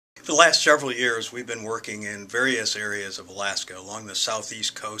For the last several years, we've been working in various areas of Alaska along the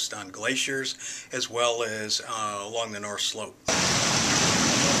southeast coast on glaciers as well as along the North Slope.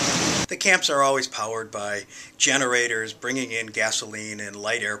 The camps are always powered by generators bringing in gasoline and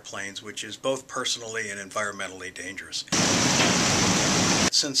light airplanes, which is both personally and environmentally dangerous.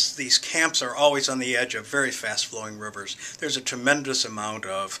 Since these camps are always on the edge of very fast-flowing rivers, there's a tremendous amount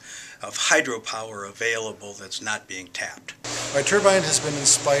of hydropower available that's not being tapped. My turbine has been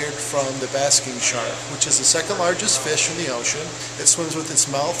inspired from the basking shark, which is the second largest fish in the ocean. It swims with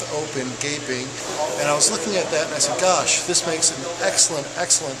its mouth open, gaping, and I was looking at that and I said, gosh, this makes an excellent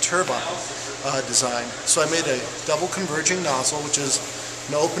turbine design. So I made a double converging nozzle, which is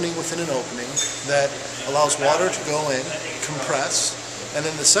an opening within an opening that allows water to go in, compress, and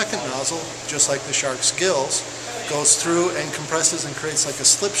then the second nozzle, just like the shark's gills, goes through and compresses and creates like a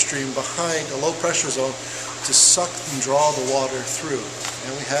slipstream behind a low pressure zone to suck and draw the water through.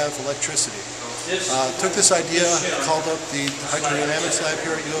 And we have electricity. Took this idea, called up the Hydrodynamics lab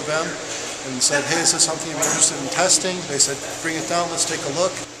here at U of M and said, hey, is this something you'd be interested in testing? They said, bring it down, let's take a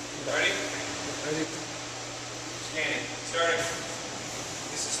look. Ready? Ready? Scanning. Starting.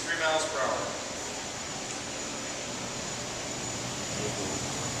 This is 3 miles per hour.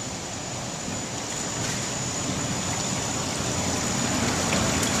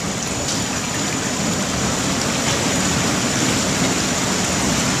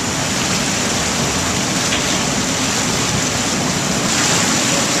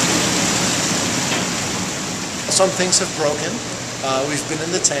 Some things have broken. We've been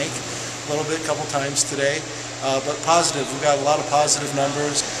in the tank a little bit, a couple times today, but positive. We've got a lot of positive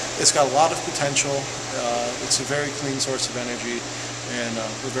numbers. It's got a lot of potential. It's a very clean source of energy, and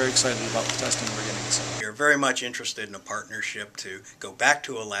we're very excited about the testing we're getting. So. We're very much interested in a partnership to go back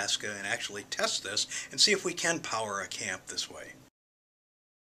to Alaska and actually test this and see if we can power a camp this way.